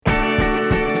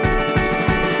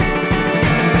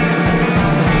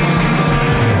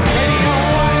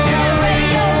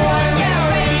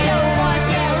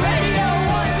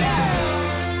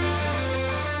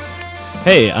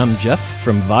Hey, I'm Jeff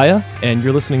from Via, and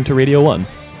you're listening to Radio 1.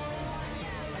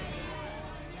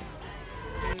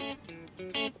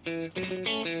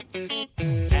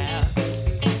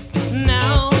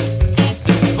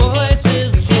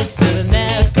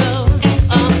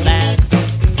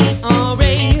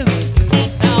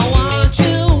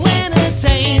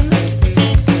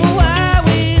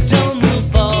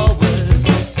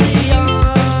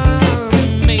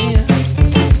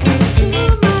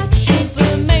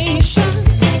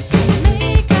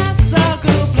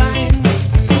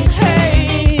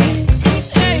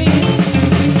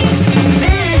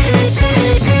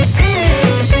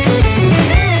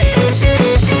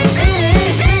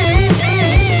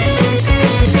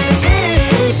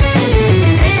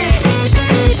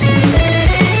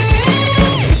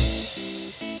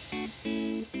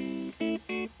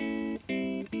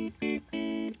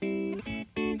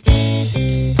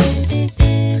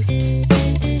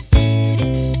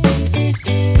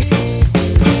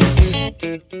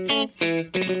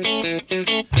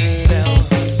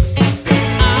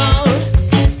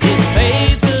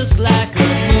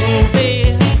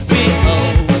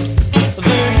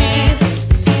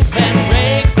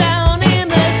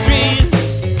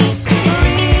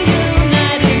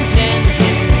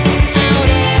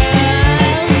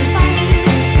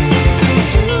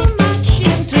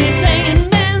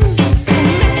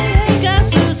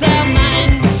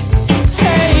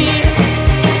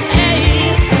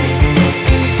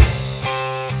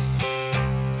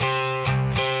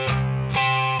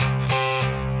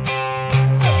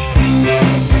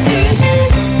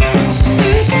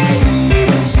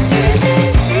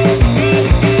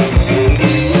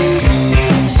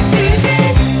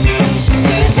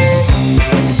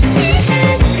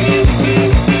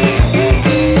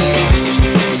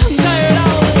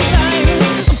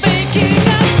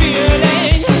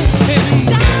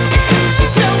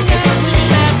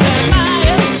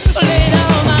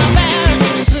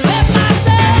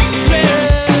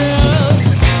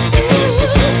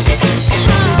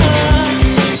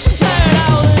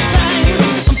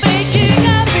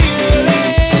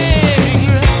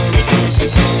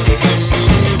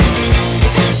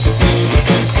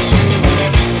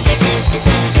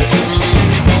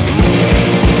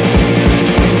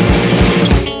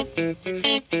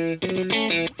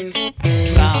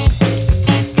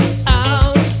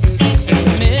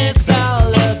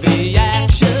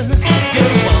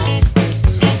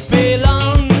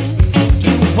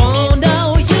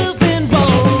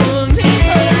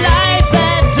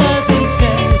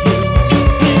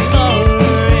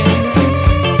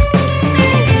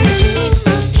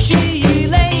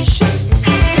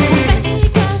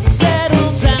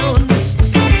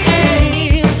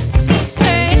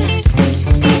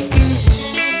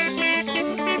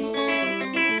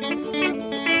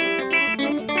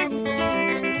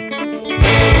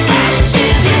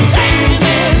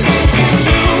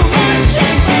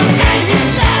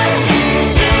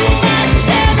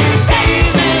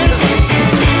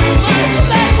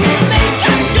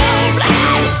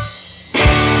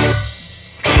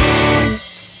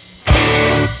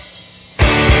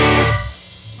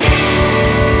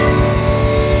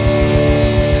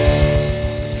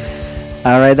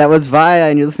 All right, that was Via,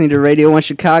 and you're listening to Radio 1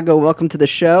 Chicago. Welcome to the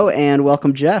show, and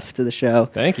welcome, Jeff, to the show.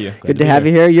 Thank you. Good to have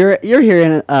you here. You're here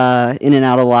in and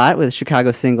out a lot with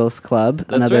Chicago Singles Club,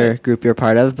 another group you're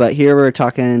part of. But here we're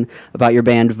talking about your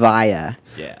band Via.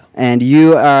 Yeah. And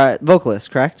you are vocalist,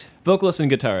 correct? Vocalist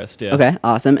and guitarist, yeah. Okay,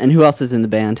 awesome. And who else is in the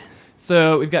band?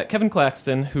 So we've got Kevin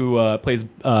Claxton, who plays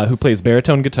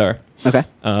baritone guitar. Okay.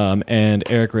 And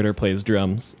Eric Ritter plays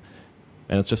drums.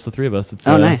 And it's just the three of us. It's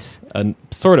nice. A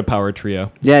sort of power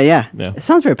trio. Yeah. It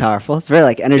sounds very powerful. It's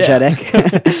very energetic.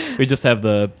 Yeah. We just have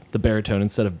the baritone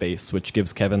instead of bass, which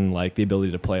gives Kevin the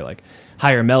ability to play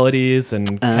higher melodies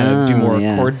and kind of do more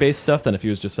chord-based stuff than if he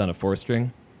was just on a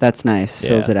 4-string. That's nice. Yeah.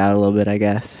 Fills it out a little bit, I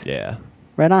guess. Yeah.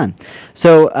 Right on.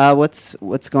 So what's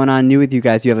going on new with you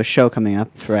guys? You have a show coming up,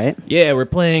 right? Yeah, we're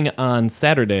playing on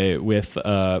Saturday with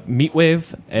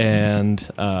Meatwave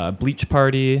and Bleach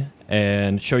Party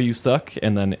and Show You Suck,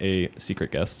 and then a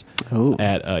secret guest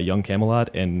at Young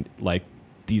Camelot. And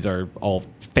these are all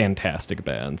fantastic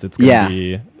bands. It's going to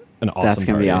be an awesome That's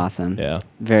going to be party. awesome. Yeah.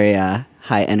 Very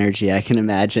high energy, I can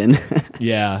imagine.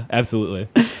 Yeah, absolutely.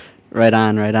 Right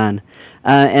on.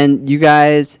 And you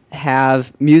guys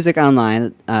have music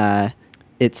online.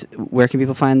 Where can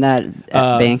people find that?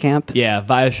 At Bandcamp? Yeah,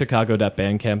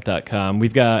 viachicago.bandcamp.com.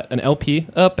 We've got an LP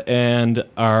up and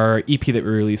our EP that we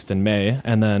released in May,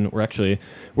 and then we're actually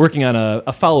working on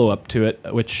a follow-up to it,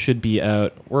 which should be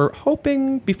out, we're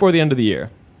hoping, before the end of the year.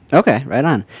 Okay, right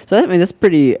on. So that's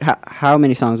pretty. How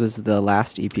many songs was the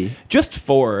last EP? Just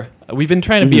 4. We've been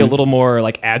trying to be a little more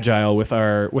like agile with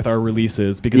our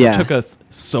releases because it took us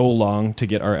so long to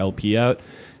get our LP out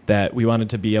that we wanted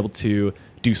to be able to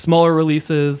do smaller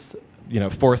releases,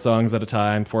 4 songs at a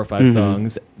time, 4 or 5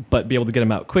 songs, but be able to get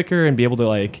them out quicker and be able to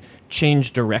like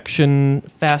change direction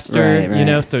faster.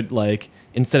 Right. So like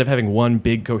instead of having one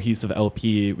big cohesive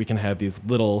LP, we can have these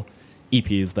little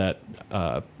EPs that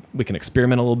we can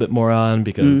experiment a little bit more on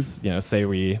because, say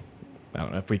I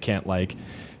don't know, if we can't like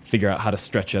figure out how to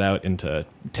stretch it out into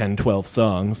 10, 12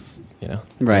 songs, it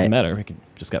doesn't matter. We can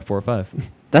just got 4 or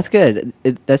 5. That's good.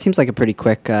 That seems like a pretty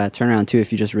quick turnaround too.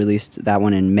 If you just released that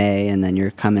one in May and then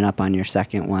you're coming up on your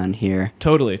second one here.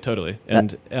 Totally.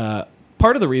 And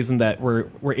part of the reason that we're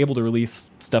able to release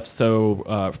stuff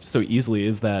so easily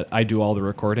is that I do all the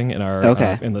recording in our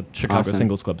in the Chicago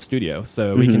Singles Club studio.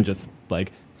 So we can just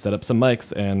like set up some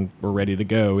mics and we're ready to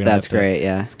go. We don't have to great.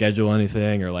 Yeah. schedule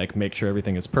anything or like make sure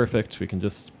everything is perfect. We can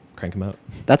just crank them out.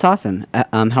 That's awesome.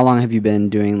 How long have you been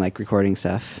doing like recording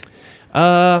stuff?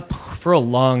 For a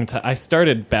long time. I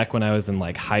started back when I was in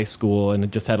like high school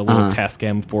and just had a little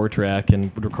Tascam 4-track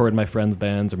and would record my friends'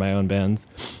 bands or my own bands.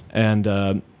 And,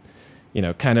 I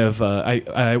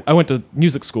went to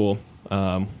music school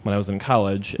when I was in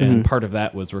college, and part of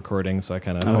that was recording, so I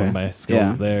kind of honed my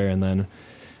skills there. And then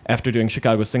after doing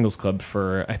Chicago Singles Club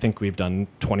for, I think we've done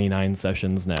 29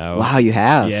 sessions now. Wow, you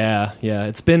have? Yeah.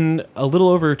 It's been a little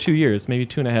over 2 years, maybe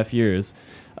 2.5 years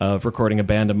of recording a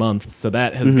band a month. So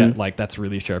that has got that's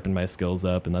really sharpened my skills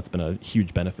up, and that's been a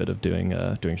huge benefit of doing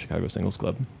Chicago Singles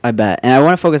Club. I bet. And I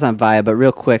want to focus on Via, but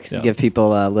real quick, to give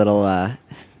people a little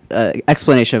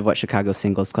explanation of what Chicago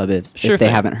Singles Club is, if they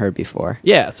haven't heard before.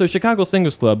 Yeah, so Chicago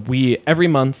Singles Club, every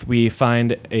month we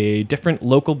find a different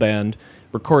local band,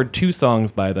 record 2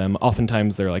 songs by them.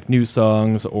 Oftentimes they're like new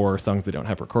songs or songs they don't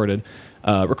have recorded.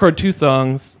 Record 2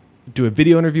 songs, do a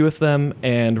video interview with them,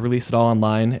 and release it all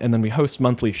online. And then we host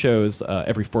monthly shows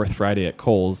every 4th Friday at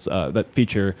Cole's that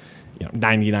feature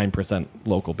 99%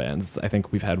 local bands. I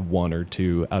think we've had 1 or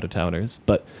 2 out-of-towners,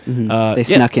 but they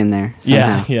snuck in there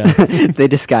somehow. Yeah. They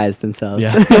disguised themselves.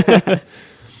 Yeah.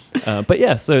 But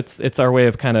yeah, so it's our way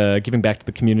of kind of giving back to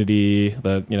the community,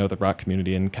 the rock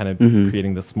community, and kind of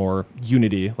creating this more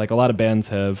unity. Like a lot of bands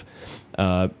have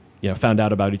found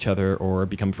out about each other or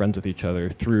become friends with each other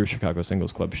through Chicago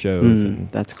Singles Club shows. And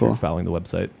that's cool. Following the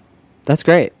website. That's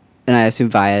great. And I assume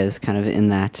Via is kind of in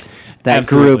that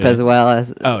Absolutely. group as well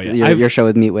as your show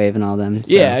with Meatwave and all them.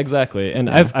 So. Yeah, exactly. And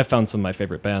I've found some of my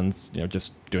favorite bands,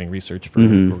 just doing research for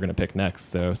who we're going to pick next.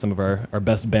 So some of our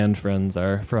best band friends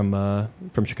are from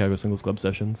Chicago Singles Club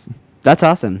sessions. That's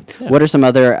awesome. Yeah. What are some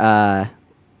other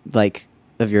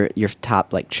of your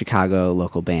top like Chicago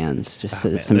local bands?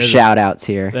 Just some shout outs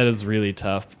here. That is really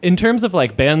tough. In terms of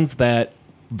like bands that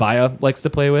Via likes to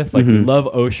play with, like we love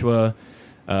Oshwa.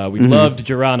 We loved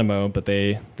Geronimo, but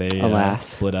they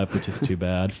split up, which is too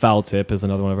bad. Foul Tip is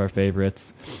another one of our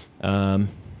favorites.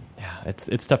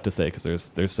 It's tough to say because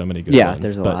there's so many good ones. Yeah,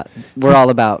 there's a lot. We're all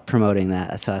about promoting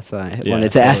that, so that's why I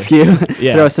wanted to ask you.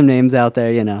 Throw some names out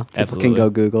there, People Absolutely. can go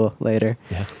Google later.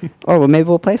 Yeah. Or maybe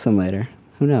we'll play some later.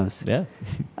 Who knows? Yeah.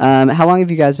 How long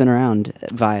have you guys been around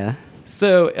Via?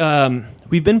 So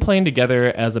we've been playing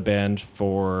together as a band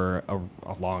for a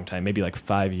long time, maybe like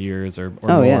 5 years or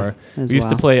more. Yeah. We used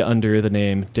to play under the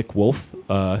name Dick Wolf,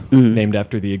 named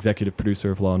after the executive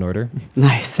producer of Law & Order.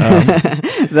 Nice.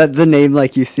 The name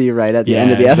like you see right at the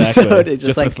end of the episode. It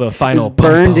just like with the final is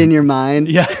burned in your mind.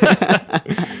 Yeah.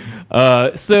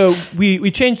 So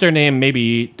we changed our name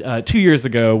maybe 2 years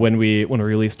ago when we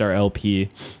released our LP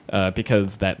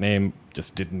because that name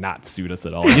just did not suit us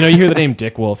at all. You hear the name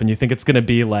Dick Wolf and you think it's going to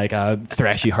be like a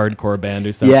thrashy hardcore band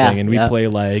or something. And we play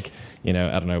like, I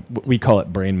don't know, we call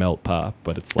it brain melt pop,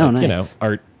 but it's like,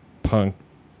 art, punk,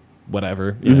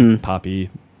 whatever, poppy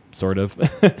sort of.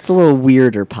 It's a little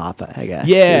weirder pop, I guess.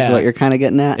 Yeah. Is what you're kind of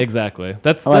getting at. Exactly.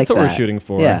 That's what we're shooting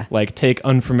for. Yeah. Like take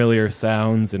unfamiliar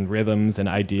sounds and rhythms and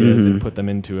ideas and put them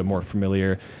into a more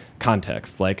familiar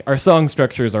context. Like our song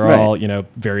structures are all,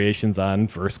 variations on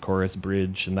verse, chorus,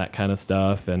 bridge, and that kind of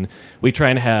stuff. And we try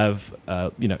and have,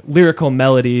 lyrical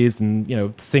melodies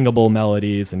and, singable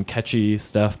melodies and catchy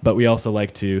stuff. But we also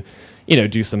like to,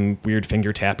 do some weird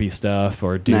finger tappy stuff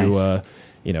or do,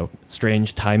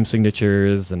 strange time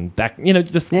signatures and that,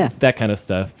 that kind of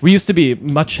stuff. We used to be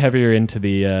much heavier into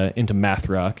into math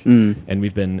rock, and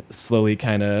we've been slowly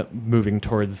kind of moving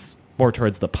more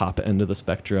towards the pop end of the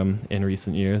spectrum in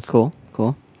recent years. Cool.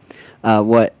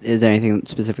 What is there anything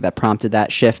specific that prompted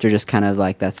that shift, or just kind of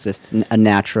like that's just a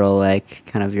natural like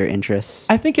kind of your interests?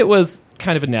 I think it was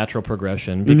kind of a natural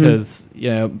progression because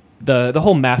the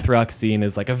whole math rock scene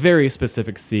is like a very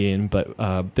specific scene,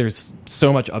 but there's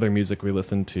so much other music we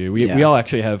listen to. We all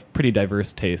actually have pretty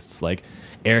diverse tastes. Like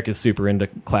Eric is super into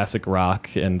classic rock,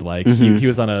 and like he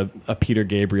was on a Peter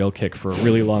Gabriel kick for a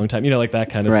really long time, like that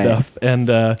kind of stuff. And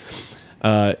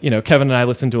Kevin and I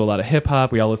listen to a lot of hip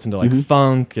hop. We all listen to like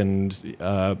funk, and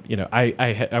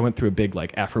I went through a big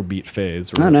like Afrobeat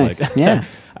phase. Where nice. Like,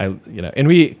 and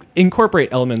we incorporate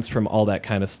elements from all that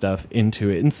kind of stuff into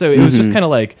it. And so it was just kind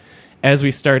of like, as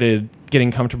we started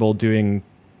getting comfortable doing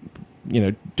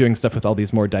stuff with all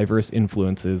these more diverse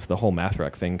influences, the whole math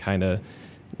rock thing kind of,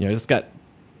 just got,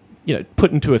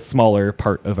 put into a smaller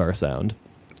part of our sound.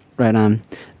 Right on.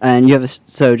 And you have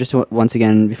once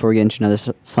again, before we get into another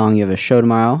song, you have a show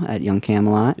tomorrow at Young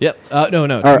Camelot. Yep. No.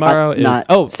 Tomorrow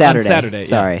is Saturday. Saturday.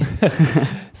 Sorry.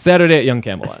 Saturday at Young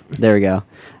Camelot. There we go.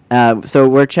 So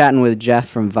we're chatting with Jeff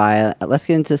from Via. Let's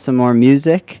get into some more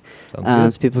music. Sounds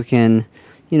good. So people can,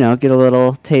 get a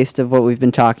little taste of what we've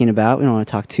been talking about. We don't want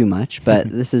to talk too much, but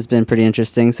this has been pretty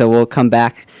interesting. So we'll come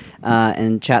back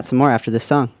and chat some more after this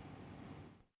song.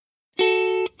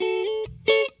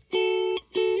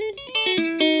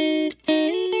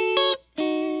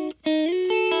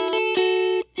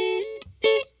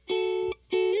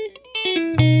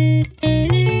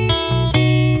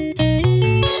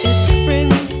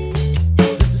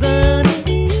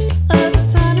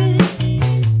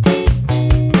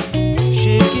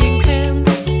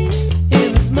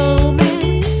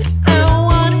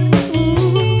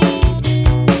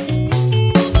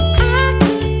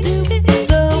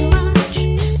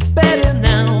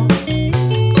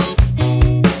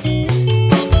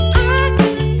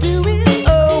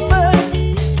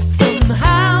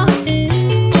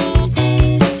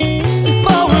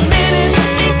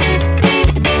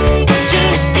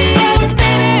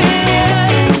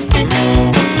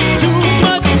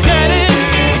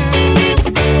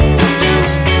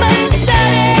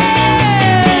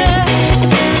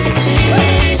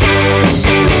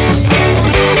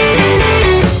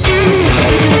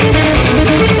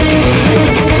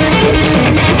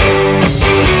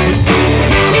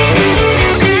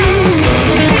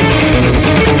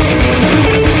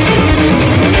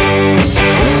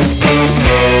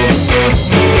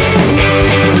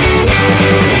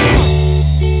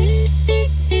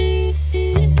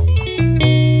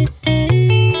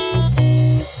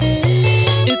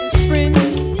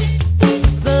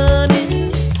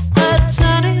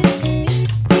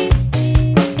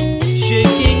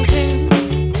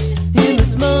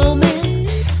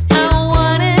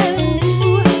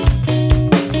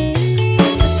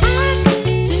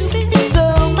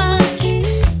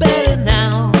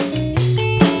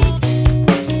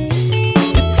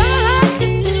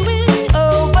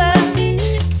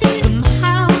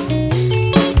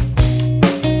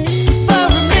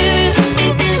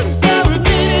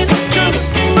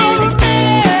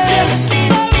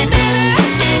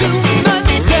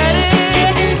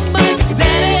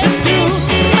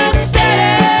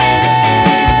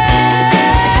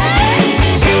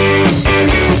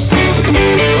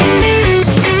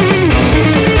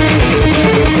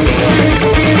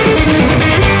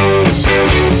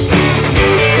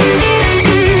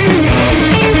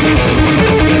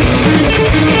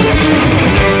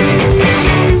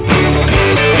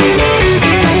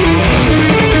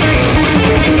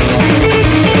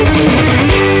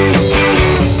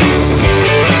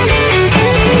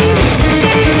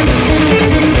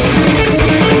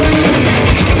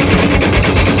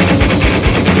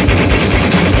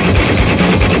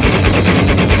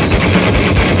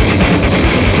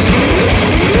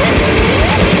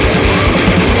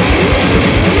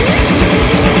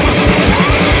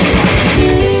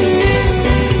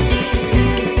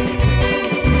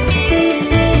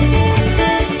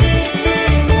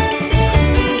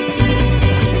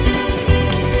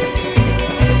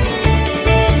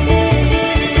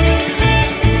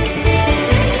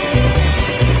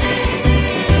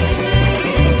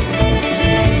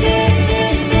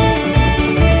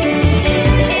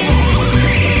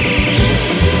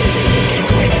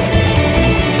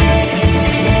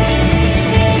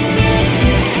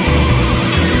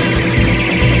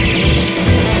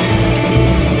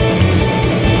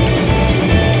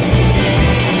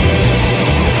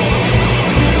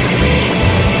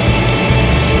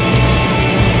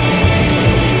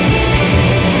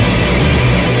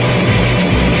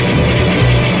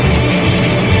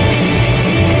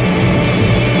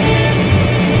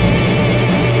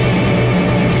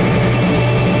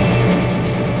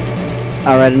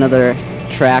 All right, another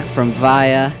track from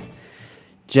Via.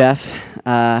 Jeff,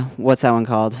 what's that one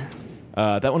called?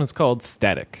 That one is called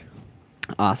Static.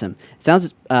 Awesome. It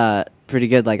sounds pretty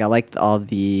good. Like I like all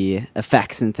the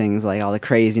effects and things, like all the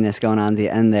craziness going on at the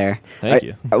end there. Thank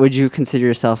you. Would you consider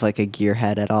yourself like a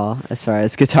gearhead at all as far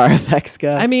as guitar effects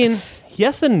go? I mean,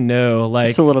 yes and no. Like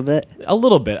just a little bit. A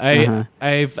little bit.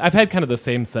 I've had kind of the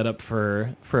same setup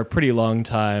for a pretty long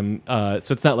time.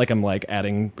 So it's not like I'm like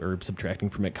adding or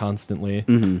subtracting from it constantly.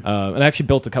 And I actually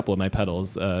built a couple of my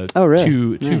pedals. Really?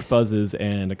 Two Nice. fuzzes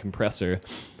and a compressor.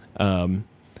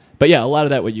 But yeah, a lot of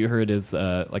that what you heard is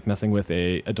like messing with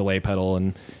a delay pedal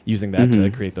and using that to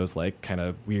create those like kind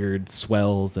of weird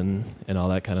swells and all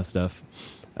that kind of stuff.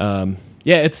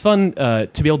 Yeah, it's fun to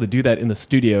be able to do that in the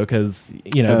studio because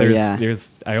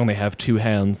there's I only have two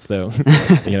hands, so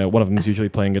one of them is usually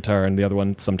playing guitar and the other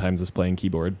one sometimes is playing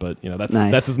keyboard. But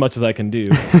that's as much as I can do.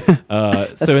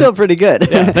 That's still pretty good.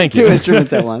 Yeah, thank you. Two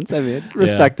instruments at once. I mean,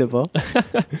 respectable.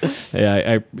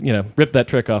 Yeah, I ripped that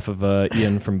trick off of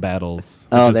Ian from Battles,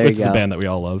 which is a band that we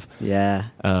all love. Yeah.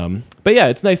 But yeah,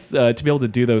 it's nice to be able to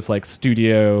do those like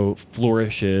studio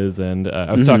flourishes. And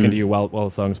I was talking to you while the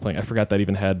song was playing. I forgot that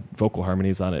even had vocal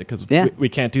harmonies on it because we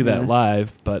can't do that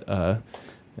live. But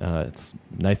it's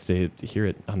nice to hear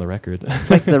it on the record. It's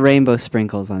like the rainbow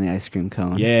sprinkles on the ice cream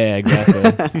cone. Yeah,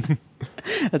 exactly.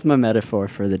 That's my metaphor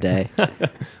for the day.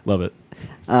 Love it.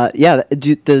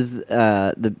 Does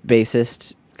the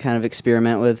bassist kind of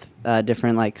experiment with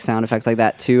different like sound effects like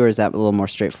that too, or is that a little more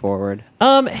straightforward?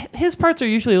 His parts are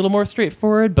usually a little more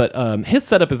straightforward, but his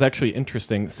setup is actually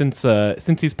interesting since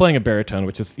he's playing a baritone,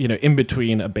 which is in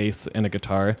between a bass and a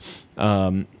guitar.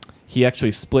 He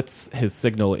actually splits his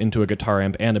signal into a guitar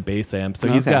amp and a bass amp, so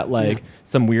he's got like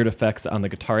some weird effects on the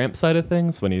guitar amp side of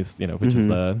things when he's which is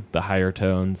the higher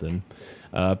tones and.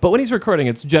 But when he's recording,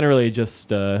 it's generally just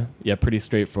pretty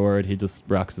straightforward. He just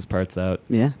rocks his parts out.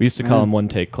 Yeah, we used to call him One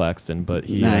Take Claxton, but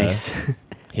he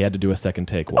he had to do a second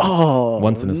take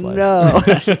once in his life. No,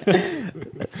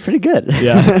 that's pretty good.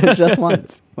 Yeah, just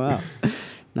once. Wow,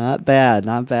 not bad.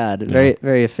 Very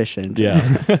very efficient.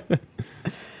 Yeah.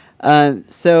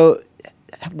 So,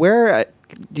 where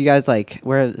do you guys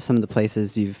where are some of the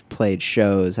places you've played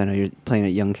shows? I know you're playing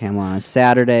at Young Camel on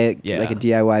Saturday, like a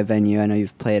DIY venue. I know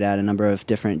you've played at a number of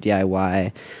different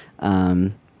DIY,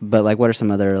 but what are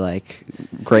some other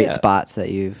great spots that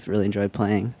you've really enjoyed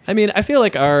playing? I mean, I feel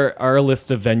like our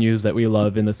list of venues that we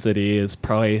love in the city is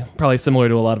probably similar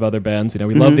to a lot of other bands.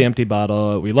 We love the Empty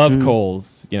Bottle, we love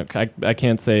Coles. I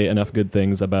can't say enough good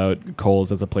things about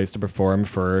Coles as a place to perform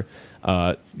for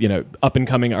up and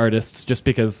coming artists, just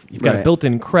because you've got a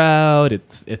built-in crowd.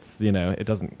 It's it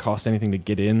doesn't cost anything to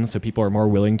get in, so people are more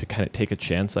willing to kind of take a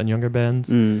chance on younger bands.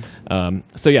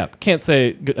 So yeah, can't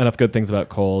say enough good things about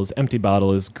Coles. Empty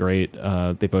Bottle is great.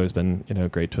 They've always been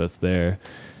great to us there.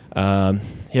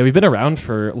 We've been around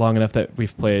for long enough that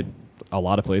we've played a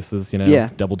lot of places.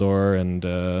 Double Door and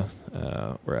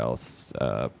where else?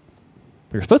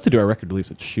 We were supposed to do our record release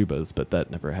at Shuba's, but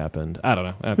that never happened. I don't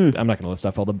know. I'm not going to list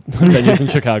off all the venues in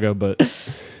Chicago, but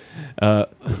so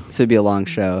it'd be a long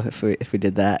show if we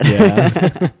did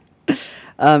that.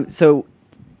 Yeah. So,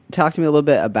 talk to me a little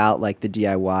bit about the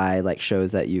DIY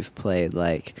shows that you've played.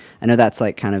 I know that's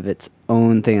kind of its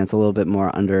own thing. That's a little bit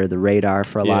more under the radar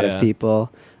for a lot of people.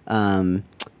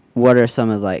 What are some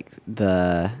of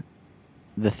the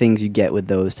things you get with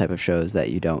those type of shows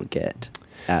that you don't get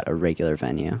at a regular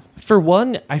venue? For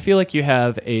one, I feel like you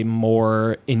have a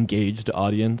more engaged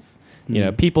audience.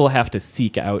 People have to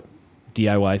seek out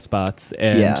DIY spots,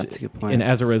 and that's a good point. And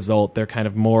as a result, they're kind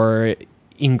of more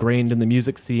ingrained in the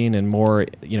music scene and more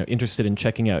interested in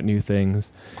checking out new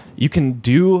things. You can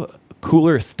do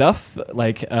cooler stuff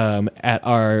at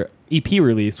our EP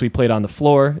release, we played on the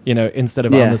floor, instead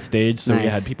of on the stage, so we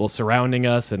had people surrounding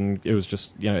us, and it was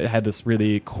just it had this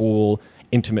really cool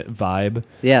intimate vibe.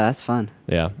 Yeah, that's fun.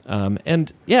 Yeah.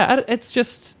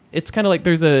 It's kind of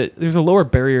there's a lower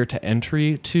barrier to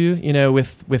entry too,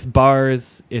 with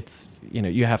bars, it's,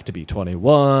 you have to be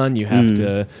 21, you have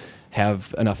to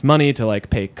have enough money to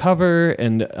pay cover,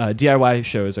 and DIY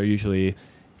shows are usually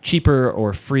cheaper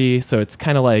or free. So it's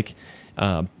kind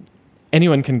of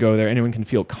anyone can go there, anyone can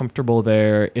feel comfortable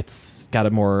there. It's got a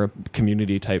more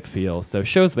community type feel. So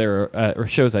shows there, or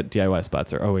shows at DIY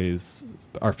spots, are always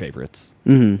our favorites.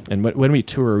 And when we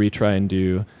tour, we try and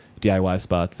do DIY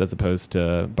spots as opposed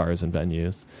to bars and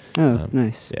venues. Oh,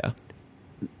 nice. Yeah.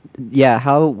 Yeah.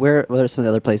 What are some of the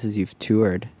other places you've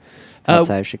toured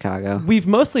outside of Chicago? We've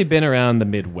mostly been around the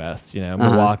Midwest,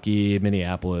 Milwaukee,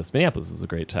 Minneapolis. Minneapolis is a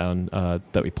great town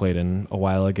that we played in a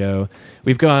while ago.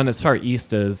 We've gone as far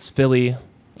east as Philly.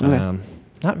 Okay.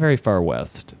 Not very far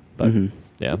west, but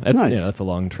nice. That's a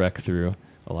long trek through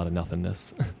a lot of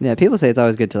nothingness. Yeah, people say it's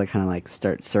always good to kind of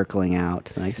start circling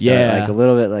out, a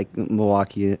little bit like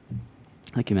Milwaukee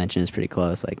like you mentioned, is pretty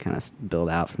close. Like kind of build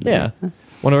out from there. Yeah.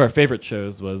 One of our favorite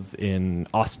shows was in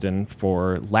Austin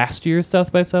for last year's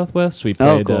South by Southwest. We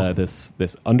played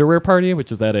this underwear party,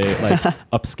 which is at a like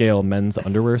upscale men's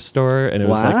underwear store, and it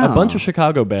was like a bunch of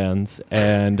Chicago bands,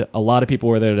 and a lot of people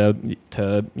were there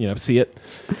to see it.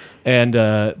 And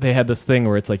they had this thing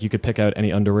where it's like you could pick out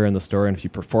any underwear in the store, and if you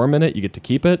perform in it, you get to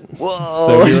keep it. Whoa!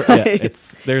 So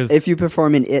there's if you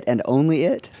perform in it and only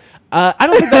it. I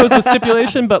don't think that was a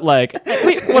stipulation, but like,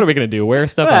 wait, what are we gonna do? Wear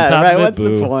stuff on top of it? What's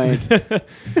Boo. the point?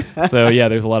 So yeah,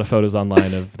 there's a lot of photos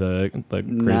online of the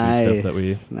crazy stuff that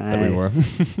we wore.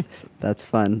 That's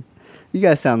fun. You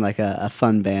guys sound like a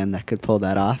fun band that could pull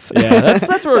that off. Yeah, that's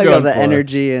what we're like going all the for.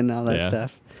 energy and all that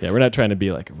stuff. Yeah, we're not trying to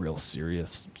be like a real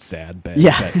serious, sad band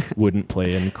Yeah. that wouldn't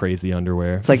play in crazy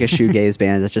underwear. It's like a shoegaze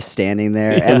band that's just standing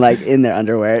there and like in their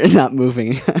underwear and not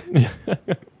moving.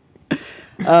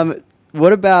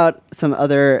 What about some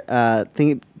other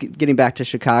getting back to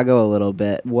Chicago a little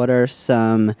bit, what are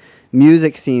some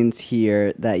music scenes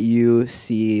here that you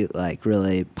see like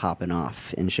really popping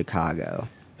off in Chicago?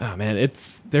 Oh man,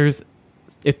 it's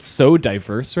so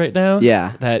diverse right now.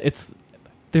 Yeah. That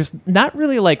there's not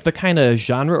really like the kind of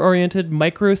genre oriented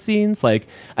micro scenes. Like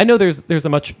I know there's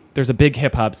a big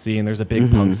hip hop scene, there's a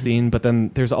big punk scene, but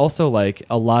then there's also like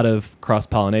a lot of cross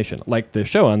pollination. Like the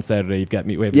show on Saturday, you've got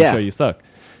Meatwave and Show You Suck.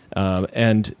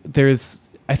 And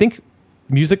I think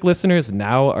music listeners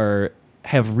now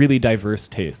have really diverse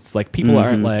tastes. Like people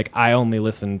aren't like, I only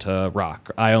listen to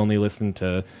rock, I only listen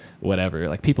to whatever.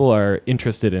 Like people are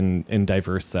interested in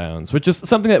diverse sounds, which is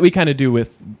something that we kind of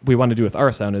we want to do with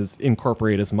our sound, is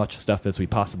incorporate as much stuff as we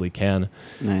possibly can.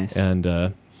 Nice.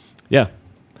 And yeah.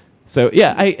 So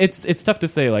yeah, it's tough to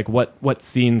say like what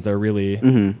scenes are really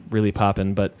really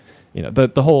popping, but you know,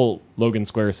 the whole Logan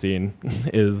Square scene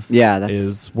is where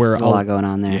there's a lot going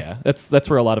on there. Yeah, that's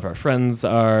where a lot of our friends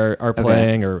are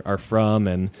playing or are from,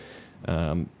 and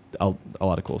a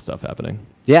lot of cool stuff happening.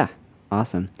 Yeah,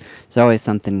 awesome. There's always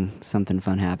something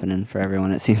fun happening for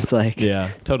everyone, it seems like. Yeah,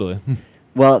 totally.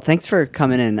 Well, thanks for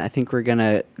coming in. I think we're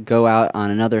gonna go out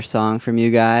on another song from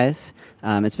you guys.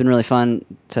 It's been really fun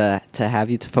to have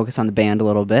you to focus on the band a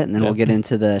little bit, and then we'll get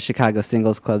into the Chicago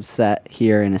Singles Club set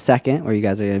here in a second, where you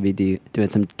guys are going to be doing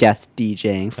some guest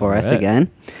DJing for us again.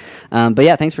 But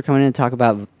yeah, thanks for coming in and talk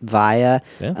about Via.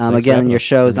 Yeah, again, your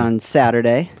show's on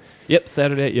Saturday. Yep,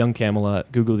 Saturday at Young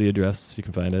Camelot. Google the address, you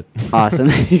can find it. Awesome,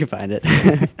 you can find it.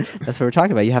 That's what we're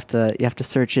talking about. You have to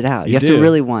search it out. You have to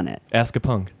really want it. Ask a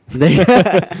punk.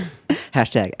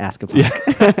 Hashtag Ask a Punk.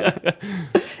 Yeah.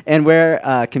 And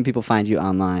where can people find you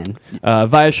online?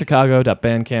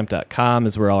 ViaChicago.bandcamp.com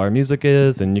is where all our music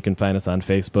is, and you can find us on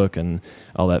Facebook and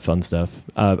all that fun stuff.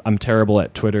 I'm terrible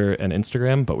at Twitter and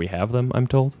Instagram, but we have them, I'm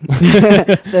told.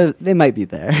 They might be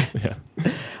there. Yeah.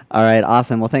 All right,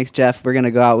 awesome. Well, thanks, Jeff. We're going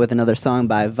to go out with another song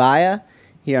by Via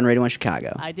here on Radio 1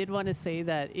 Chicago. I did want to say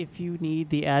that if you need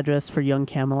the address for Young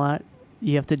Camelot,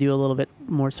 you have to do a little bit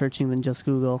more searching than just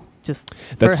Google.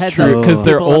 That's true, because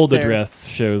their old address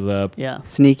shows up. Yeah.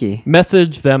 Sneaky.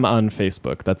 Message them on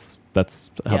Facebook. That's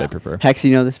how they prefer. Hex,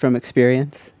 you know this from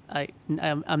experience?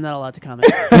 I'm not allowed to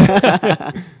comment.